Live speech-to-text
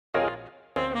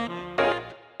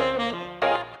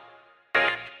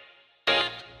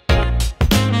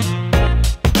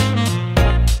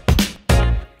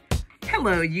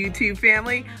Hello, YouTube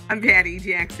family. I'm Patty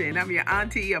Jackson. I'm your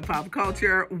auntie of pop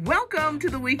culture. Welcome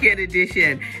to the weekend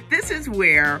edition. This is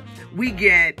where we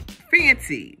get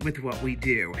fancy with what we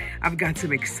do. I've got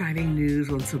some exciting news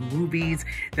on some movies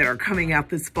that are coming out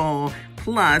this fall.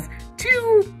 Plus,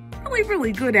 two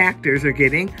really good actors are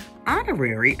getting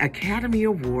honorary Academy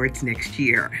Awards next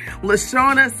year.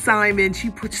 LaShawna Simon,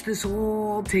 she puts this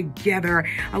all together.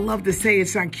 I love to say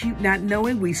it's not cute not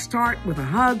knowing. We start with a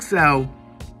hug, so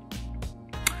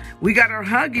we got our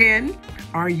hug in.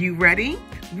 Are you ready?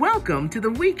 Welcome to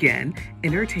the Weekend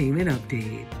Entertainment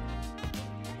Update.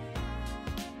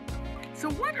 So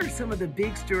what are some of the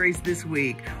big stories this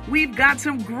week? We've got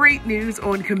some great news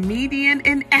on comedian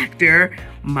and actor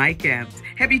Mike Epps.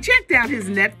 Have you checked out his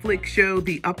Netflix show,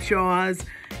 The Upshaws?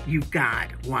 You've got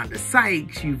Wanda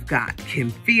Sykes, you've got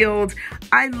Kim Fields.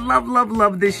 I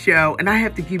love this show, and I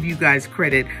have to give you guys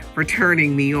credit for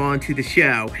turning me on to the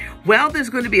show. Well, there's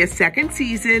going to be a second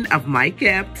season of Mike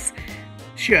Epps'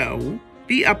 show,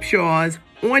 The Upshaws,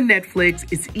 on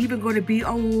Netflix. It's even going to be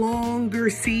a longer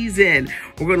season.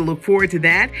 We're going to look forward to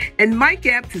that. And Mike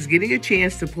Epps is getting a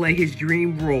chance to play his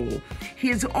dream role. He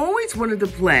has always wanted to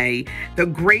play the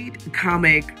great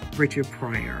comic Richard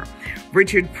Pryor.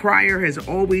 Richard Pryor has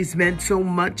always meant so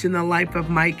much in the life of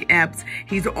Mike Epps.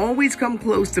 He's always come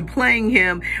close to playing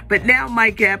him, but now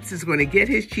Mike Epps is going to get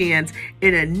his chance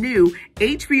in a new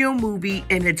HBO movie,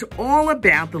 and it's all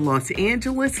about the Los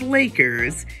Angeles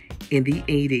Lakers in the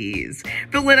 80s.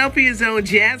 Philadelphia's own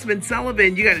Jazmine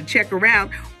Sullivan, you got to check her out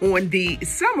on the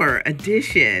summer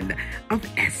edition of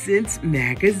Essence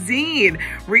magazine.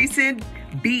 Recent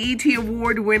BET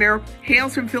Award winner,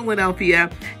 hails from Philadelphia,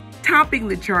 topping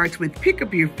the charts with Pick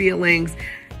Up Your Feelings.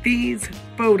 These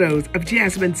photos of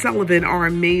Jazmine Sullivan are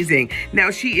amazing.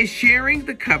 Now, she is sharing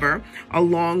the cover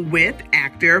along with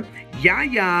actor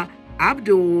Yahya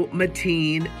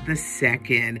Abdul-Mateen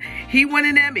II. He won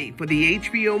an Emmy for the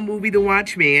HBO movie The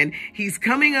Watchmen. He's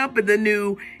coming up in the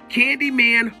new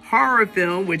Candyman horror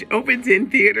film, which opens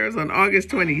in theaters on August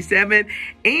 27th.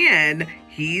 And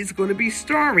he's going to be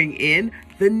starring in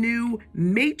the new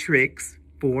Matrix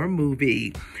 4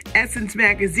 movie. Essence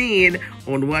magazine,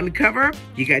 on one cover,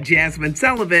 you got Jazmine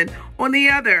Sullivan. On the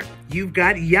other, you've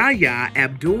got Yahya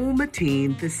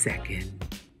Abdul-Mateen II.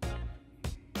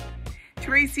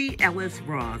 Tracee Ellis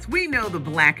Ross. We know the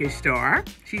Blackish star.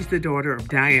 She's the daughter of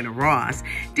Diana Ross.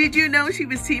 Did you know she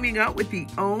was teaming up with the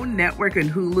OWN Network and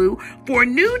Hulu for a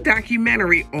new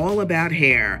documentary all about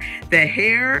hair? The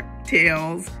Hair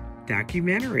Tales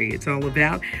documentary. It's all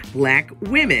about Black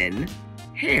women,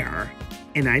 hair,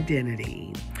 and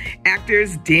identity.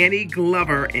 Actors Danny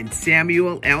Glover and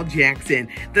Samuel L. Jackson.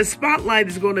 The spotlight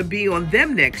is going to be on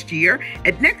them next year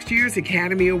at next year's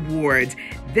Academy Awards.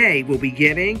 They will be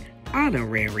getting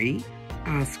honorary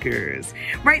Oscars.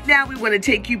 Right now, we want to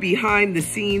take you behind the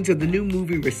scenes of the new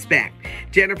movie Respect.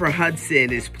 Jennifer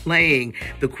Hudson is playing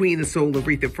the Queen of Soul,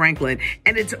 Aretha Franklin,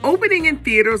 and it's opening in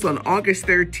theaters on August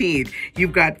 13th.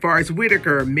 You've got Forest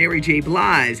Whitaker, Mary J.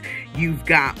 Blige. You've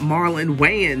got Marlon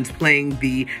Wayans playing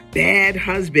the bad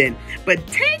husband. But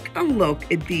take a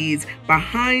look at these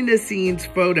behind-the-scenes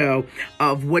photo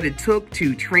of what it took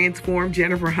to transform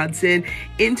Jennifer Hudson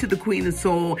into the Queen of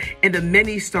Soul and the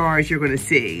many stars you're going to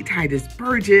see. Titus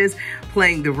Burgess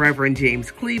playing the Reverend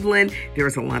James Cleveland.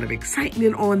 There's a lot of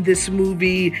excitement on this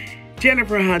movie.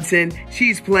 Jennifer Hudson,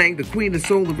 she's playing the Queen of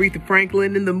Soul, Aretha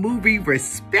Franklin, in the movie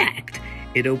Respect.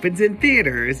 It opens in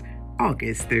theaters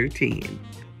August 13th.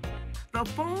 The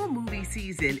fall movie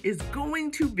season is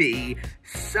going to be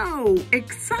so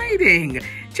exciting.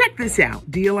 Check this out.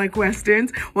 Do you like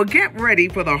Westerns? Well, get ready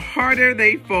for The Harder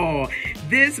They Fall.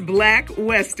 This Black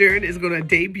Western is going to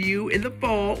debut in the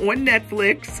fall on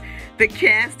Netflix. The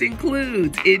cast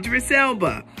includes Idris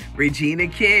Elba, Regina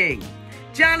King,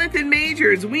 Jonathan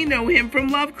Majors, we know him from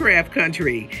Lovecraft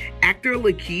Country, actor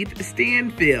Lakeith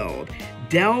Stanfield,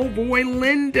 Delroy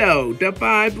Lindo, The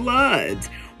Five Bloods,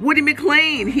 Woody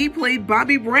McClain, he played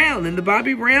Bobby Brown in the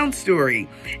Bobby Brown Story,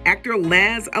 actor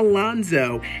Laz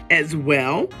Alonso, as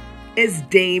well as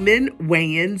Damon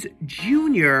Wayans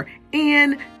Jr.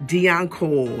 and Dion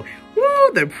Cole.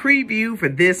 Woo, the preview for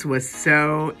this was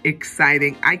so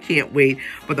exciting. I can't wait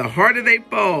for The Harder They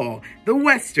Fall, the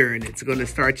Western. It's going to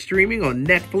start streaming on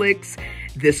Netflix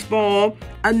this fall.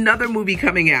 Another movie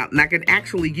coming out, and I can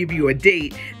actually give you a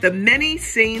date, The Many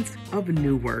Saints of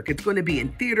Newark. It's going to be in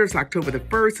theaters October the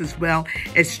 1st, as well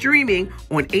as streaming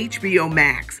on HBO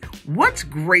Max. What's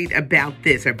great about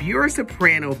this, if you're a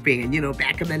Soprano fan, you know,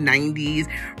 back in the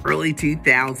 90s, early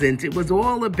 2000s, it was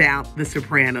all about The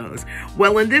Sopranos.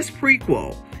 Well, in this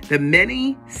prequel, The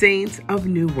Many Saints of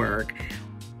Newark,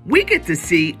 we get to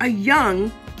see a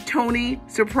young Tony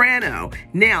Soprano.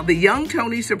 Now, the young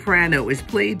Tony Soprano is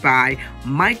played by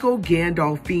Michael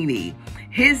Gandolfini.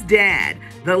 His dad,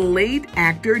 the late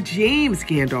actor James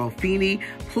Gandolfini,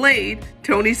 played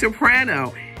Tony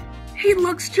Soprano. He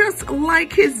looks just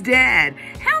like his dad.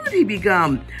 How did he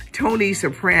become Tony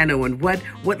Soprano, and what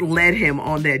led him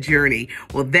on that journey?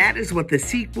 Well, that is what the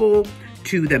sequel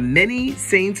to The Many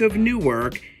Saints of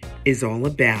Newark is all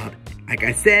about. Like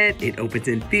I said, it opens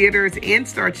in theaters and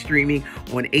starts streaming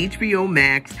on HBO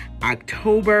Max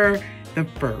October the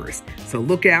 1st. So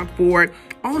look out for it.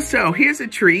 Also, here's a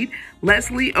treat.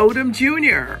 Leslie Odom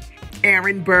Jr.,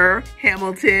 Aaron Burr,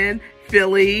 Hamilton,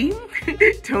 Philly,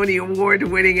 Tony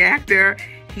Award-winning actor.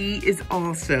 He is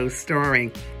also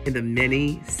starring in The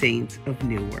Many Saints of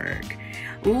Newark.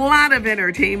 A lot of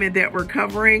entertainment that we're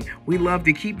covering. We love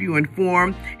to keep you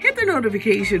informed. Hit the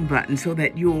notification button so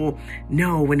that you'll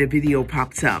know when a video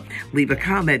pops up. Leave a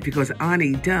comment because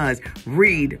Ani does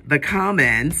read the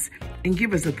comments. And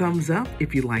give us a thumbs up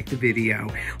if you like the video.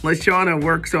 LaShawna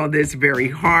works on this very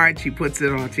hard. She puts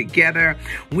it all together.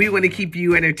 We want to keep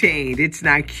you entertained. It's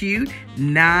not cute.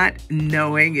 Not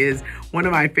knowing is one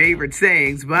of my favorite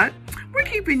sayings, but we're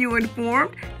keeping you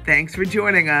informed. Thanks for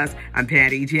joining us. I'm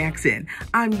Patty Jackson.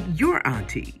 I'm your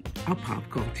auntie of pop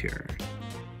culture.